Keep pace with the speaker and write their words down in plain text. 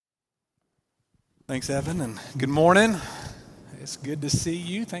Thanks, Evan, and good morning. It's good to see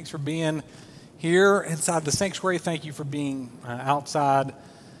you. Thanks for being here inside the sanctuary. Thank you for being outside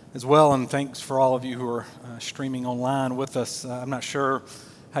as well, and thanks for all of you who are streaming online with us. I'm not sure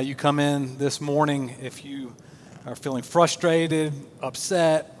how you come in this morning, if you are feeling frustrated,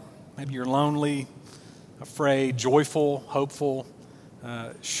 upset, maybe you're lonely, afraid, joyful, hopeful,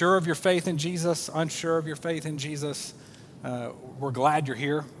 sure of your faith in Jesus, unsure of your faith in Jesus. We're glad you're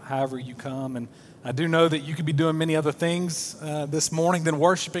here, however you come. And I do know that you could be doing many other things this morning than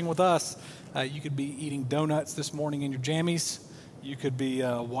worshiping with us. You could be eating donuts this morning in your jammies. You could be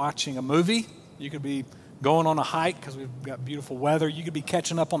watching a movie. You could be going on a hike because we've got beautiful weather. You could be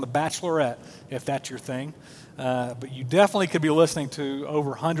catching up on The Bachelorette if that's your thing. But you definitely could be listening to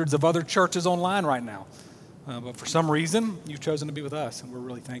over hundreds of other churches online right now. But for some reason, you've chosen to be with us, and we're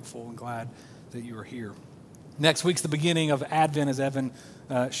really thankful and glad that you are here. Next week's the beginning of Advent, as Evan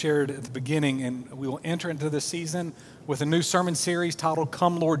shared at the beginning, and we will enter into this season with a new sermon series titled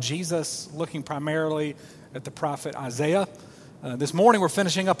Come Lord Jesus, looking primarily at the prophet Isaiah. This morning we're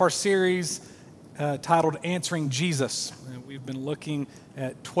finishing up our series titled Answering Jesus. We've been looking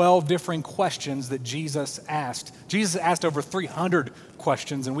at 12 different questions that Jesus asked. Jesus asked over 300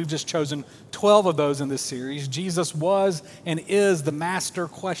 questions, and we've just chosen 12 of those in this series. Jesus was and is the master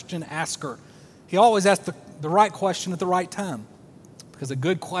question asker. He always asked the right question at the right time, because a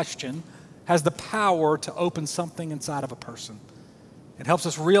good question has the power to open something inside of a person. It helps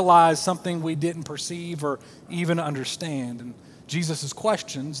us realize something we didn't perceive or even understand. And Jesus'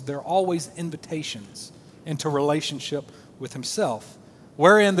 questions, they're always invitations into relationship with himself,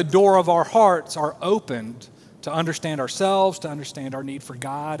 wherein the door of our hearts are opened to understand ourselves, to understand our need for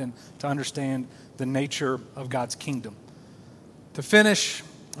God, and to understand the nature of God's kingdom. To finish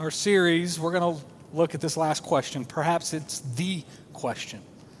our series, we're going to look at this last question. Perhaps it's the question,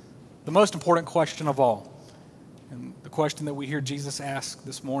 the most important question of all. And the question that we hear Jesus ask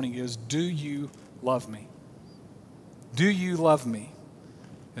this morning is, do you love me? Do you love me?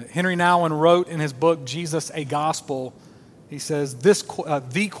 Henry Nouwen wrote in his book, Jesus, a Gospel, he says,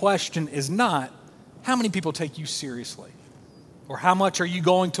 the question is not, how many people take you seriously? Or how much are you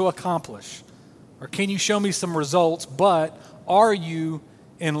going to accomplish? Or can you show me some results? But are you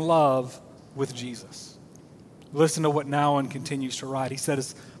in love with Jesus? Listen to what Nouwen continues to write. He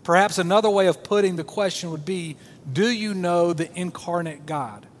says, perhaps another way of putting the question would be, do you know the incarnate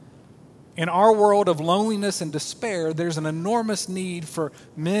God? In our world of loneliness and despair, there's an enormous need for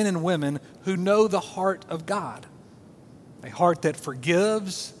men and women who know the heart of God. A heart that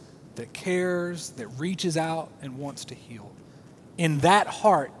forgives, that cares, that reaches out and wants to heal. In that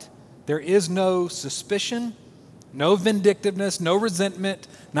heart, there is no suspicion, no vindictiveness, no resentment,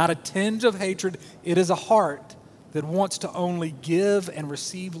 not a tinge of hatred. It is a heart that wants to only give and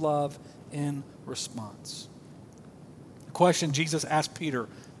receive love in response. The question Jesus asked Peter,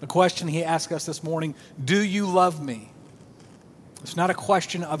 the question he asked us this morning, do you love me? It's not a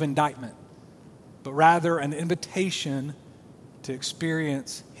question of indictment, but rather an invitation to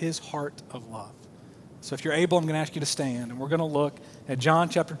experience his heart of love. So if you're able, I'm going to ask you to stand, and we're going to look at John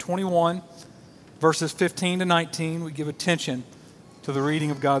chapter 21, verses 15 to 19. We give attention to the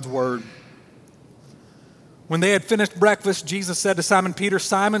reading of God's word. When they had finished breakfast, Jesus said to Simon Peter,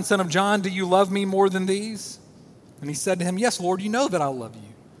 Simon, son of John, do you love me more than these? And he said to him, yes, Lord, you know that I love you.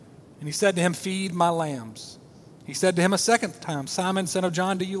 And he said to him, feed my lambs. He said to him a second time, Simon, son of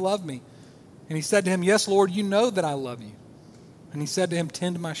John, do you love me? And he said to him, yes, Lord, you know that I love you. And he said to him,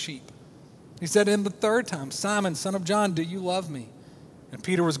 tend my sheep. He said to him the third time, Simon, son of John, do you love me? And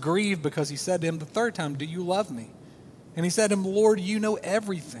Peter was grieved because he said to him the third time, do you love me? And he said to him, Lord, you know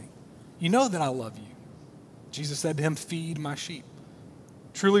everything. You know that I love you. Jesus said to him, feed my sheep.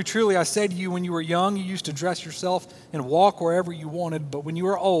 Truly, truly, I say to you, when you were young, you used to dress yourself and walk wherever you wanted. But when you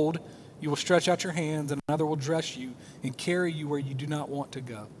are old, you will stretch out your hands, and another will dress you and carry you where you do not want to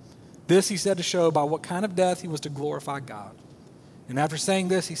go. This he said to show by what kind of death he was to glorify God. And after saying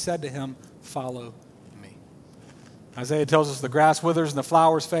this, he said to him, follow me. Isaiah tells us the grass withers and the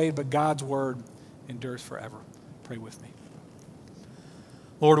flowers fade, but God's word endures forever. Pray with me.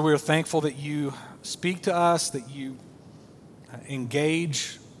 Lord, we are thankful that you speak to us, that you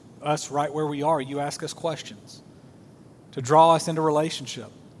engage us right where we are. You ask us questions to draw us into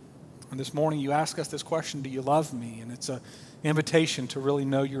relationship. And this morning you ask us this question, do you love me? And it's an invitation to really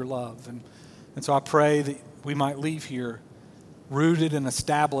know your love. And so I pray that we might leave here rooted and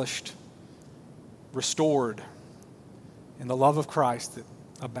established, restored in the love of Christ that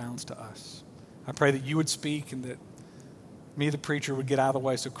abounds to us. I pray that you would speak and that me, the preacher, would get out of the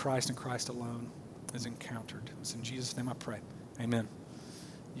way so Christ and Christ alone is encountered. It's in Jesus' name I pray. Amen.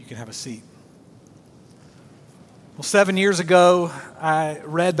 You can have a seat. Well, 7 years ago, I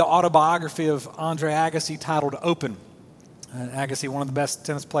read the autobiography of Andre Agassi titled Open. Agassi, one of the best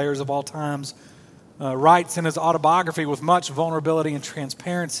tennis players of all times, writes in his autobiography with much vulnerability and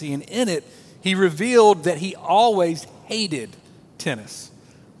transparency, and in it, he revealed that he always hated tennis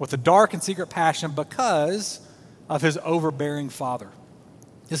with a dark and secret passion because of his overbearing father.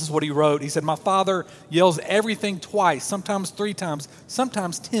 This is what he wrote. He said, "My father yells everything twice, sometimes 3 times,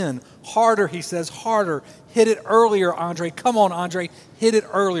 sometimes 10. Harder," he says, "harder. Hit it earlier, Andre. Come on, Andre. Hit it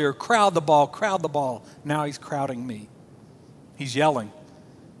earlier. Crowd the ball, crowd the ball." Now he's crowding me. He's yelling.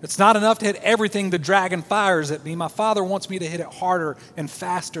 "It's not enough to hit everything the dragon fires at me. My father wants me to hit it harder and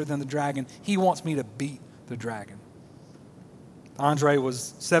faster than the dragon. He wants me to beat the dragon." Andre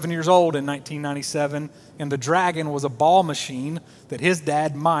was 7 years old in 1997, and the dragon was a ball machine that his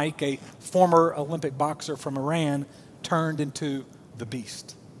dad, Mike, a former Olympic boxer from Iran, turned into the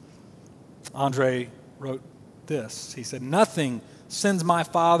beast. Andre wrote this. He said, "Nothing sends my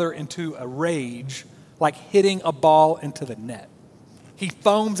father into a rage like hitting a ball into the net. He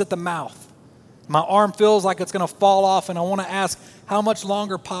foams at the mouth. My arm feels like it's going to fall off, and I want to ask, how much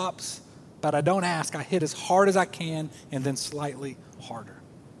longer, Pops? But I don't ask. I hit as hard as I can and then slightly harder."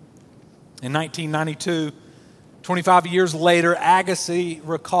 In 1992, 25 years later, Agassi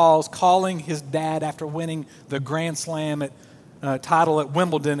recalls calling his dad after winning the Grand Slam title at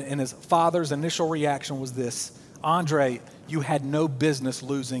Wimbledon, and his father's initial reaction was this: "Andre, you had no business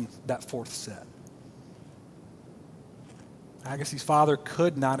losing that 4th set." Agassi's father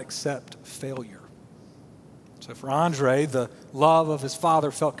could not accept failure. So for Andre, the love of his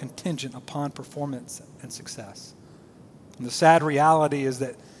father felt contingent upon performance and success. And the sad reality is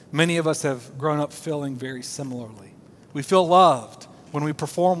that many of us have grown up feeling very similarly. We feel loved when we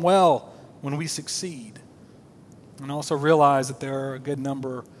perform well, when we succeed. And also realize that there are a good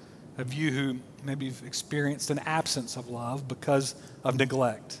number of you who maybe have experienced an absence of love because of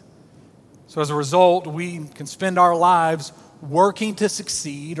neglect. So as a result, we can spend our lives working to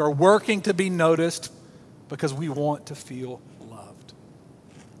succeed or working to be noticed because we want to feel loved.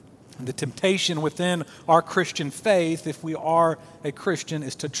 And the temptation within our Christian faith, if we are a Christian,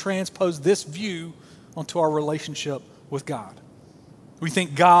 is to transpose this view onto our relationship with God. We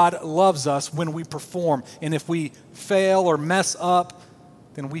think God loves us when we perform, and if we fail or mess up,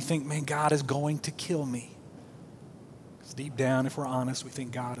 then we think, man, God is going to kill me. Because deep down, if we're honest, we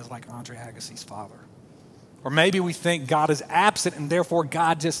think God is like Andre Agassi's father. Or maybe we think God is absent, and therefore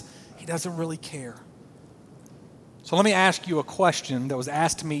God he doesn't really care. So let me ask you a question that was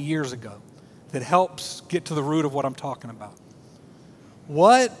asked to me years ago that helps get to the root of what I'm talking about.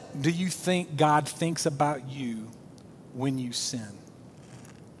 What do you think God thinks about you when you sin?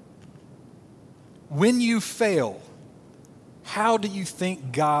 When you fail, how do you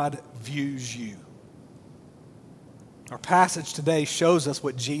think God views you? Our passage today shows us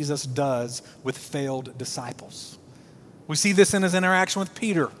what Jesus does with failed disciples. We see this in his interaction with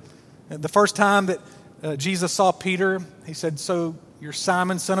Peter. The first time that Jesus saw Peter, he said, "So you're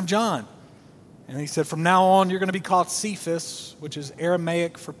Simon, son of John." And he said, "From now on, you're going to be called Cephas," which is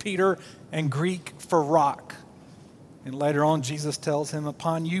Aramaic for Peter and Greek for rock. And later on, Jesus tells him,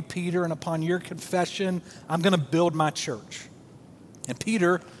 "Upon you, Peter, and upon your confession, I'm going to build my church." And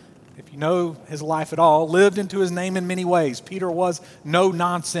Peter, if you know his life at all, lived into his name in many ways. Peter was no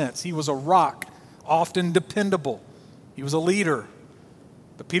nonsense. He was a rock, often dependable. He was a leader.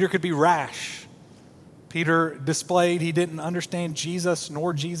 But Peter could be rash. Peter displayed he didn't understand Jesus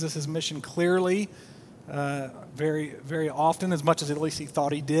nor Jesus' mission clearly very, very often, as much as at least he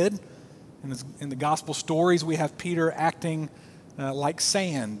thought he did. In the gospel stories, we have Peter acting like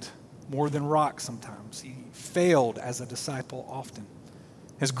sand more than rock sometimes. He failed as a disciple often.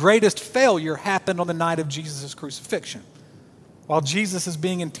 His greatest failure happened on the night of Jesus' crucifixion. While Jesus is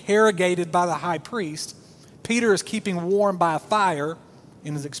being interrogated by the high priest, Peter is keeping warm by a fire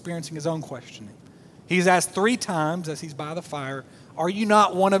and is experiencing his own questioning. He's asked 3 times as he's by the fire, "Are you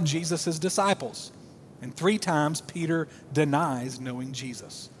not one of Jesus' disciples?" And 3 times Peter denies knowing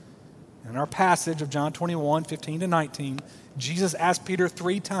Jesus. In our passage of John 21, 15 to 19, Jesus asked Peter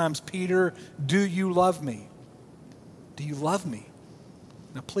 3 times, "Peter, do you love me? Do you love me?"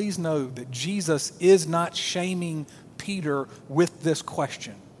 Now please know that Jesus is not shaming Peter with this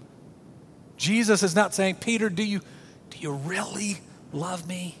question. Jesus is not saying, "Peter, do you really love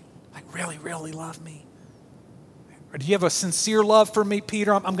me? Like really, really love me? Or do you have a sincere love for me,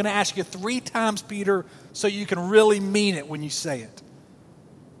 Peter? I'm going to ask you 3 times, Peter, so you can really mean it when you say it."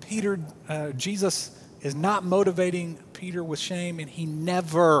 Jesus is not motivating Peter with shame, and he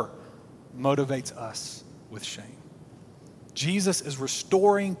never motivates us with shame. Jesus is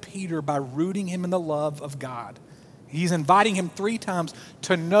restoring Peter by rooting him in the love of God. He's inviting him 3 times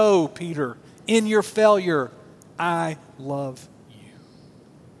to know, Peter, in your failure, I love you.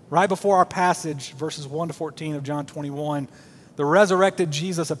 Right before our passage, verses 1 to 14 of John 21, the resurrected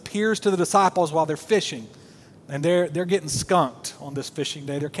Jesus appears to the disciples while they're fishing. And they're getting skunked on this fishing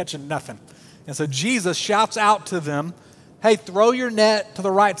day. They're catching nothing. And so Jesus shouts out to them, hey, throw your net to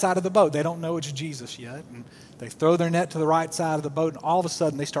the right side of the boat. They don't know it's Jesus yet. And they throw their net to the right side of the boat, and all of a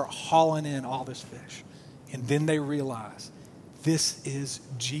sudden they start hauling in all this fish. And then they realize, this is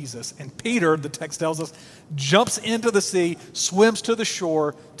Jesus. And Peter, the text tells us, jumps into the sea, swims to the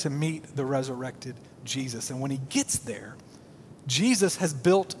shore to meet the resurrected Jesus. And when he gets there, Jesus has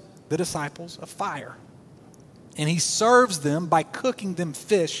built the disciples a fire. And he serves them by cooking them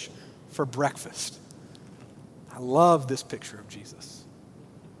fish for breakfast. I love this picture of Jesus.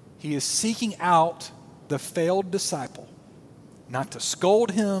 He is seeking out the failed disciple, not to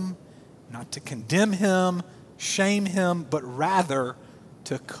scold him, not to condemn him, shame him, but rather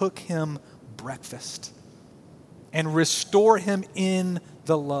to cook him breakfast and restore him in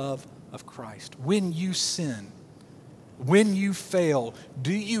the love of Christ. When you sin, when you fail,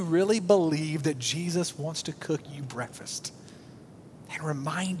 do you really believe that Jesus wants to cook you breakfast and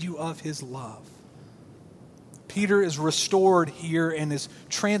remind you of his love? Peter is restored here and is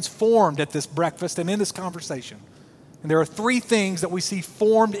transformed at this breakfast and in this conversation. And there are 3 things that we see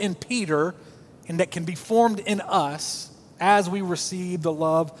formed in Peter and that can be formed in us as we receive the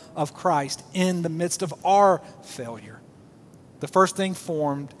love of Christ in the midst of our failure. The first thing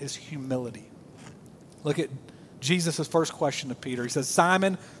formed is humility. Look at Jesus' first question to Peter. He says,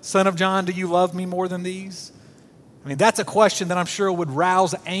 Simon, son of John, do you love me more than these? I mean, that's a question that I'm sure would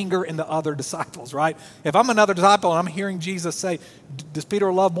rouse anger in the other disciples, right? If I'm another disciple and I'm hearing Jesus say, does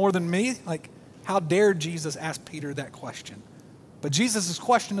Peter love more than me? Like, how dare Jesus ask Peter that question? But Jesus'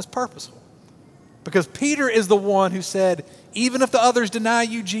 question is purposeful because Peter is the one who said, even if the others deny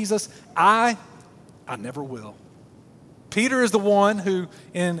you, Jesus, I never will. Peter is the one who,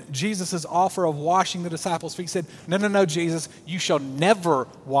 in Jesus' offer of washing the disciples' feet, said, no, Jesus, you shall never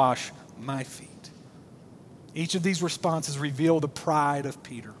wash my feet. Each of these responses reveal the pride of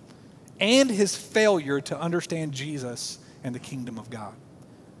Peter and his failure to understand Jesus and the kingdom of God.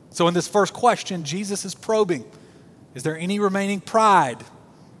 So in this first question, Jesus is probing, is there any remaining pride?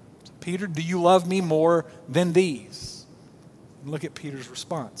 Peter, do you love me more than these? And look at Peter's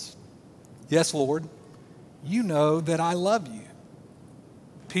response. Yes, Lord, you know that I love you.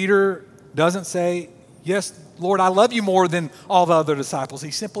 Peter doesn't say, yes, Lord, I love you more than all the other disciples.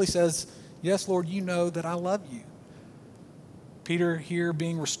 He simply says, yes, Lord, you know that I love you. Peter, here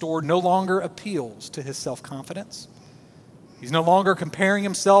being restored, no longer appeals to his self-confidence. He's no longer comparing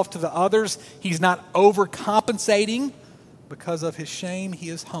himself to the others. He's not overcompensating because of his shame. He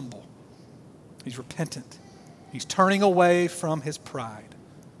is humble. He's repentant. He's turning away from his pride.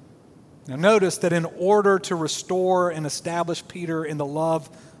 Now notice that in order to restore and establish Peter in the love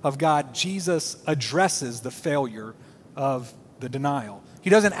of God, Jesus addresses the failure of the denial.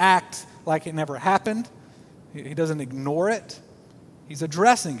 He doesn't act like it never happened. He doesn't ignore it. He's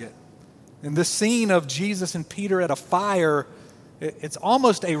addressing it. And this scene of Jesus and Peter at a fire, it's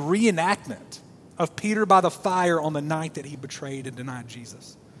almost a reenactment of Peter by the fire on the night that he betrayed and denied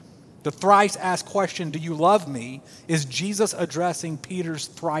Jesus. The thrice asked question, do you love me, is Jesus addressing Peter's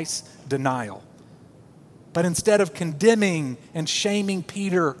thrice denial. But instead of condemning and shaming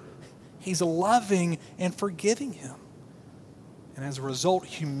Peter, he's loving and forgiving him. And as a result,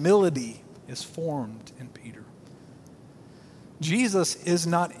 humility is formed in Peter. Jesus is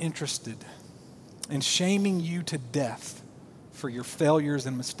not interested in shaming you to death for your failures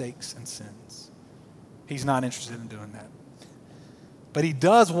and mistakes and sins. He's not interested in doing that. But he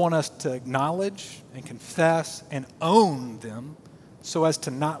does want us to acknowledge and confess and own them so as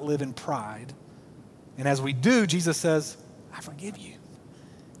to not live in pride. And as we do, Jesus says, I forgive you.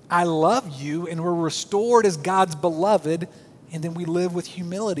 I love you, and we're restored as God's beloved, and then we live with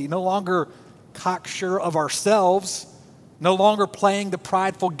humility, no longer cocksure of ourselves, no longer playing the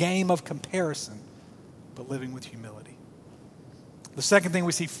prideful game of comparison, but living with humility. The second thing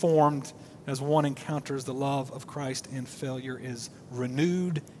we see formed as one encounters the love of Christ in failure is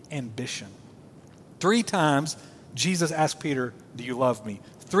renewed ambition. 3 times Jesus asked Peter, do you love me?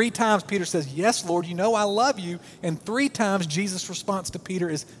 3 times Peter says, yes, Lord, you know I love you. And 3 times Jesus' response to Peter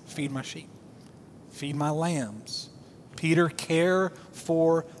is, feed my sheep, feed my lambs. Peter, care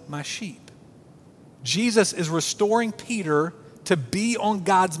for my sheep. Jesus is restoring Peter to be on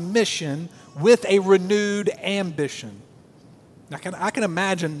God's mission with a renewed ambition. Now, I can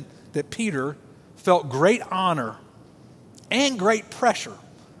imagine that Peter felt great honor and great pressure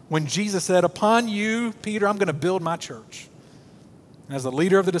when Jesus said, "Upon you, Peter, I'm going to build my church." And as the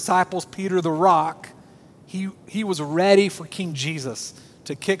leader of the disciples, Peter the rock, he was ready for King Jesus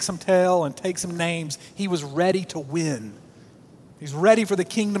to kick some tail and take some names. He was ready to win. He's ready for the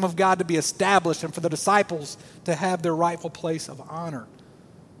kingdom of God to be established and for the disciples to have their rightful place of honor.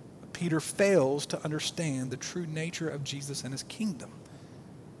 But Peter fails to understand the true nature of Jesus and his kingdom.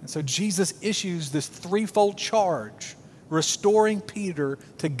 And so Jesus issues this threefold charge, restoring Peter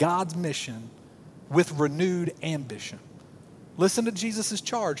to God's mission with renewed ambition. Listen to Jesus'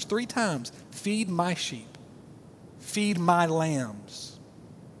 charge 3 times. Feed my sheep. Feed my lambs.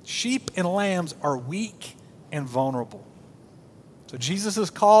 Sheep and lambs are weak and vulnerable. So Jesus'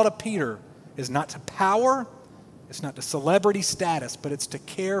 call to Peter is not to power, it's not to celebrity status, but it's to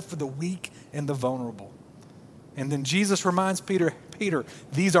care for the weak and the vulnerable. And then Jesus reminds Peter,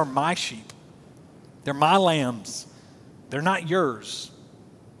 these are my sheep. They're my lambs. They're not yours.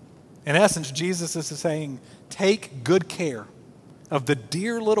 In essence, Jesus is saying, take good care of the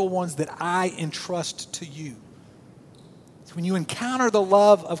dear little ones that I entrust to you. So when you encounter the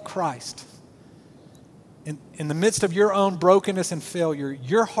love of Christ, in the midst of your own brokenness and failure,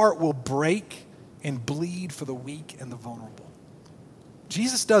 your heart will break and bleed for the weak and the vulnerable.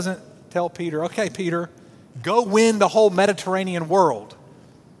 Jesus doesn't tell Peter, okay, Peter, go win the whole Mediterranean world.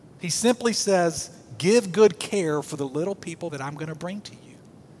 He simply says, give good care for the little people that I'm going to bring to you.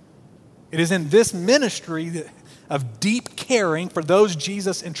 It is in this ministry of deep caring for those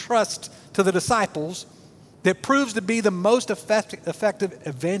Jesus entrusts to the disciples that proves to be the most effective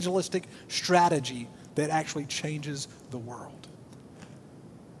evangelistic strategy that actually changes the world.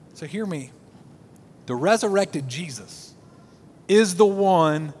 So hear me. The resurrected Jesus is the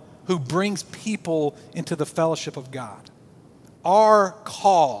one who brings people into the fellowship of God. Our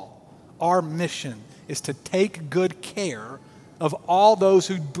call, our mission is to take good care of all those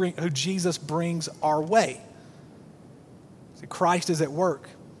who Jesus brings our way. See, Christ is at work.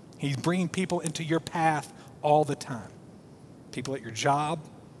 He's bringing people into your path all the time. People at your job,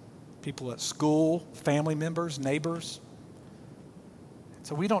 people at school, family members, neighbors.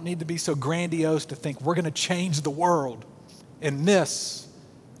 So we don't need to be so grandiose to think we're going to change the world and miss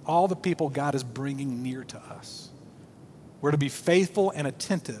all the people God is bringing near to us. We're to be faithful and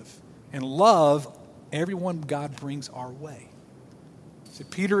attentive and love everyone God brings our way. See,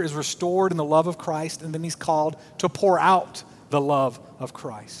 Peter is restored in the love of Christ, and then he's called to pour out the love of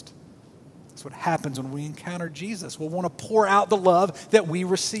Christ. That's what happens when we encounter Jesus. We'll want to pour out the love that we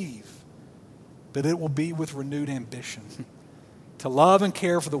receive, but it will be with renewed ambition to love and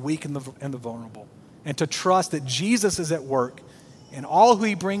care for the weak and the vulnerable, and to trust that Jesus is at work, and all who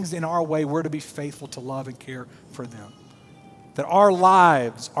he brings in our way, we're to be faithful to love and care for them. That our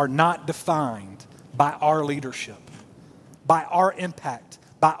lives are not defined by our leadership, by our impact,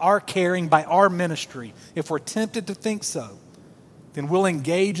 by our caring, by our ministry. If we're tempted to think so, then we'll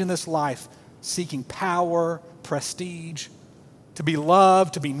engage in this life seeking power, prestige, to be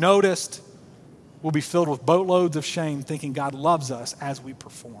loved, to be noticed. We'll be filled with boatloads of shame, thinking God loves us as we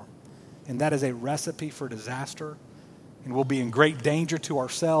perform. And that is a recipe for disaster, and we'll be in great danger to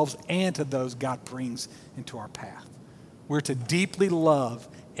ourselves and to those God brings into our path. We're to deeply love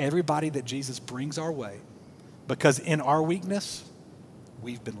everybody that Jesus brings our way, because in our weakness,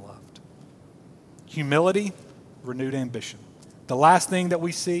 we've been loved. Humility, renewed ambition. The last thing that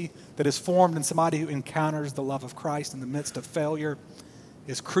we see that is formed in somebody who encounters the love of Christ in the midst of failure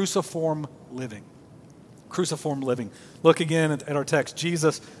is cruciform living. Cruciform living. Look again at our text.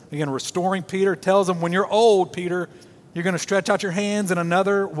 Jesus, again, restoring Peter, tells him, when you're old, Peter, you're going to stretch out your hands and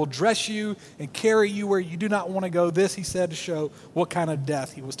another will dress you and carry you where you do not want to go. This, he said, to show what kind of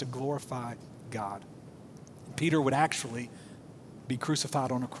death he was to glorify God. Peter would actually be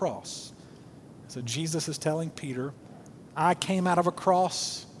crucified on a cross. So Jesus is telling Peter, I came out of a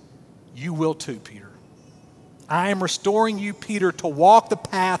cross, you will too, Peter. I am restoring you, Peter, to walk the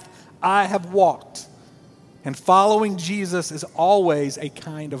path I have walked. And following Jesus is always a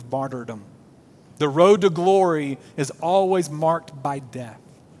kind of martyrdom. The road to glory is always marked by death.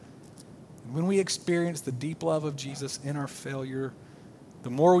 And when we experience the deep love of Jesus in our failure, the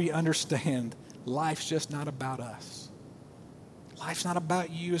more we understand life's just not about us. Life's not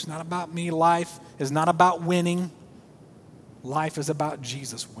about you. It's not about me. Life is not about winning. Life is about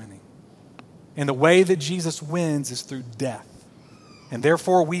Jesus winning. And the way that Jesus wins is through death. And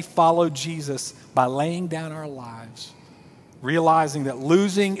therefore, we follow Jesus by laying down our lives, realizing that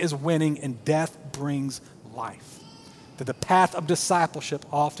losing is winning and death brings life. That the path of discipleship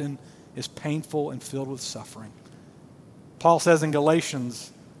often is painful and filled with suffering. Paul says in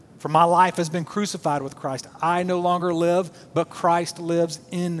Galatians For my life has been crucified with Christ. I no longer live, but Christ lives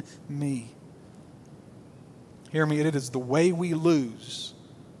in me. Hear me, it is the way we lose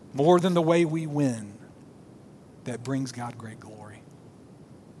more than the way we win that brings God great glory.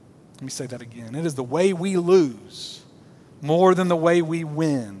 Let me say that again. It is the way we lose more than the way we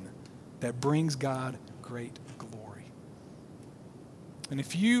win that brings God great glory. And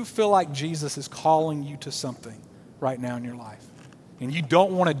if you feel like Jesus is calling you to something right now in your life, and you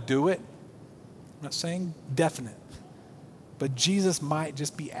don't want to do it, I'm not saying definite, but Jesus might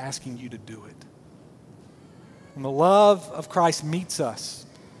just be asking you to do it. When the love of Christ meets us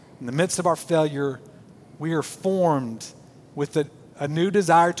in the midst of our failure, we are formed with a new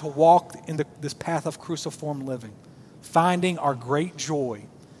desire to walk in this path of cruciform living, finding our great joy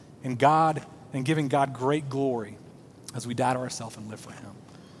in God and giving God great glory as we die to ourselves and live for Him.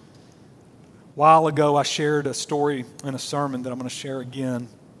 A while ago, I shared a story in a sermon that I'm going to share again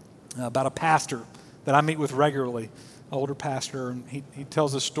about a pastor that I meet with regularly, an older pastor, and he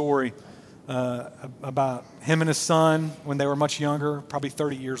tells a story about him and his son when they were much younger, probably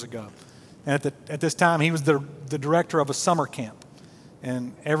 30 years ago. And at this time, he was the director of a summer camp.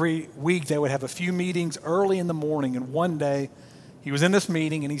 And every week, they would have a few meetings early in the morning. And one day, he was in this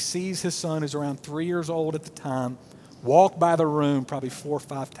meeting, and he sees his son, who's around 3 years old at the time, walk by the room probably 4 or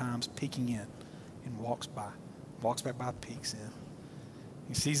 5 times, peeking in. And walks back by, peeks in.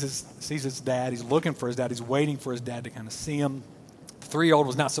 He sees his dad. He's looking for his dad. He's waiting for his dad to kind of see him. The 3-year-old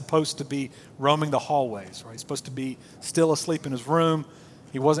was not supposed to be roaming the hallways, right? He's supposed to be still asleep in his room.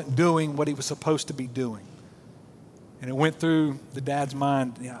 He wasn't doing what he was supposed to be doing. And it went through the dad's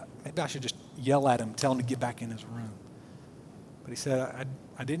mind, maybe I should just yell at him, tell him to get back in his room. But he said,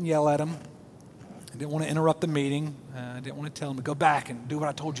 I didn't yell at him. I didn't want to interrupt the meeting. I didn't want to tell him to go back and do what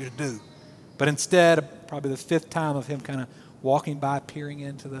I told you to do. But instead, probably the 5th time of him kind of walking by, peering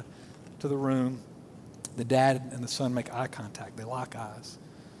into the room, the dad and the son make eye contact. They lock eyes.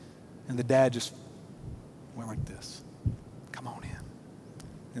 And the dad just went like this. Come on in.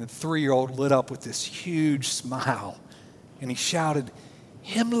 And the 3-year-old lit up with this huge smile. And he shouted,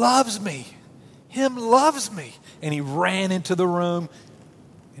 Him loves me. Him loves me. And he ran into the room,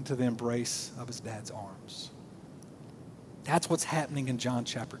 into the embrace of his dad's arms. That's what's happening in John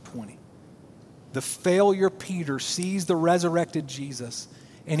chapter 20. The failure Peter sees the resurrected Jesus,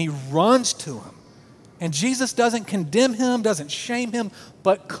 and he runs to him. And Jesus doesn't condemn him, doesn't shame him,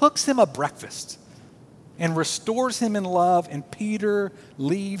 but cooks him a breakfast and restores him in love. And Peter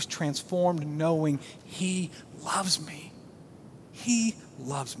leaves transformed, knowing he loves me. He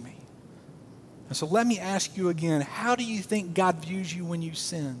loves me. And so let me ask you again, how do you think God views you when you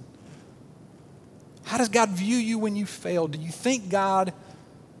sin? How does God view you when you fail? Do you think God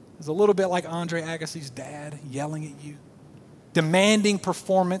is a little bit like Andre Agassi's dad, yelling at you, demanding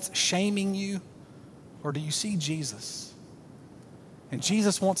performance, shaming you? Or do you see Jesus? And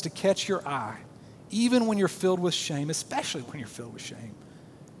Jesus wants to catch your eye, even when you're filled with shame, especially when you're filled with shame.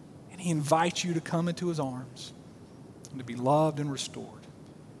 And He invites you to come into His arms and to be loved and restored.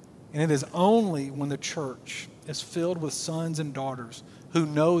 And it is only when the church is filled with sons and daughters who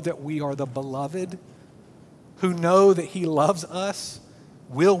know that we are the beloved, who know that He loves us,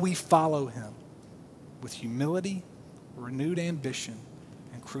 will we follow Him with humility, renewed ambition,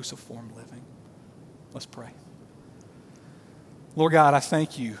 and cruciform living. Let's pray. Lord God, I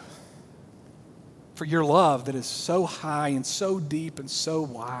thank You for Your love that is so high and so deep and so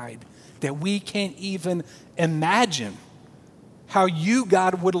wide that we can't even imagine how You,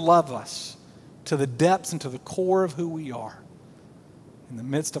 God, would love us to the depths and to the core of who we are. In the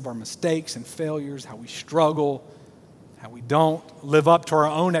midst of our mistakes and failures, how we struggle, how we don't live up to our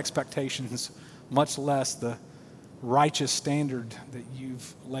own expectations, much less the righteous standard that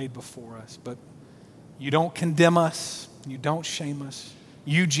You've laid before us. But You don't condemn us. You don't shame us.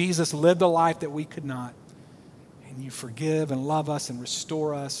 You, Jesus, lived a life that we could not. And You forgive and love us and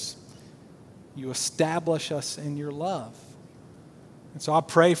restore us. You establish us in Your love. And so I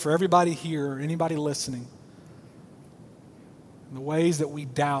pray for everybody here, anybody listening, the ways that we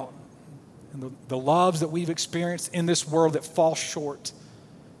doubt and the loves that we've experienced in this world that fall short,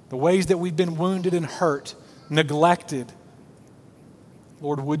 the ways that we've been wounded and hurt, neglected.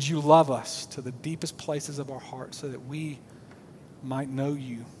 Lord, would You love us to the deepest places of our heart so that we might know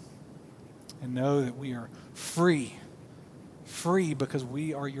You and know that we are free because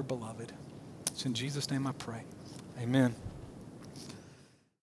we are Your beloved. It's in Jesus' name I pray. Amen.